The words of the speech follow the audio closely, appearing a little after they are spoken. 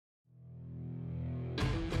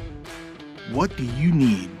What do you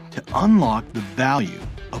need to unlock the value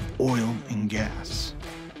of oil and gas?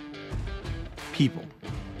 People.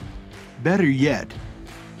 Better yet,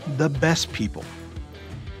 the best people.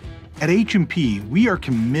 At H&P, we are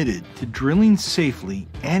committed to drilling safely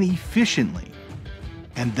and efficiently,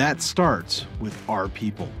 and that starts with our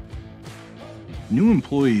people. New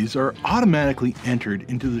employees are automatically entered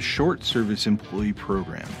into the Short Service Employee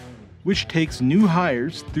Program, which takes new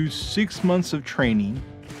hires through 6 months of training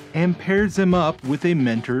and pairs them up with a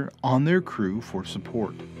mentor on their crew for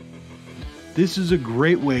support. This is a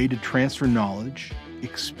great way to transfer knowledge,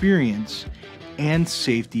 experience, and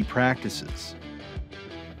safety practices.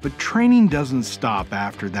 But training doesn't stop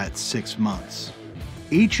after that 6 months.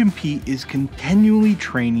 H&P is continually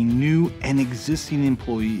training new and existing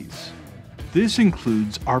employees. This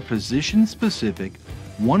includes our position-specific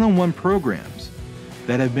one-on-one programs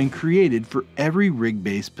that have been created for every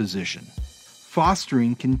rig-based position,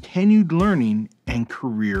 fostering continued learning and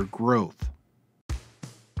career growth.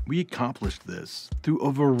 We accomplish this through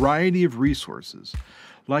a variety of resources,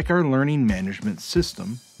 like our learning management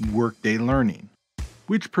system, Workday Learning,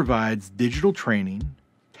 which provides digital training,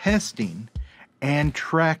 testing, and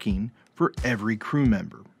tracking for every crew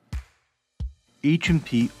member.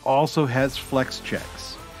 H&P also has Flex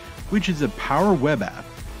Checks, which is a power web app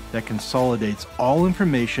that consolidates all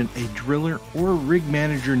information a driller or rig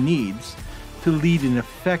manager needs to lead an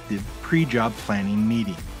effective pre-job planning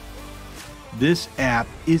meeting. This app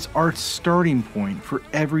is our starting point for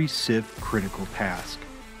every SIF critical task.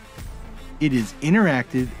 It is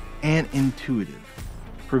interactive and intuitive,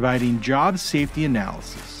 providing job safety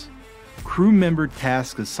analysis, crew member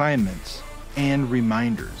task assignments, and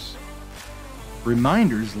reminders.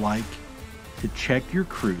 Reminders like to check your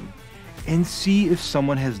crew and see if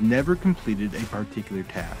someone has never completed a particular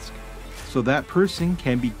task, so that person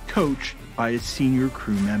can be coached by a senior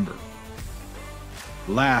crew member.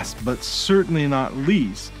 Last but certainly not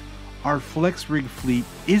least, our Flex Rig fleet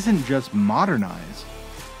isn't just modernized,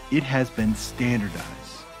 it has been standardized,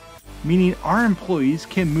 meaning our employees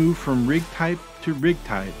can move from rig type to rig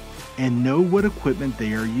type and know what equipment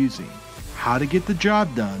they are using, how to get the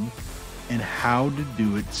job done, and how to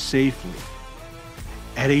do it safely.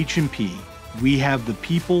 At H&P, we have the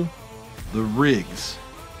people, the rigs,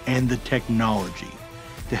 and the technology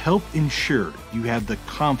to help ensure you have the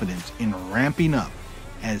confidence in ramping up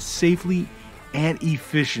as safely and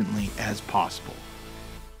efficiently as possible.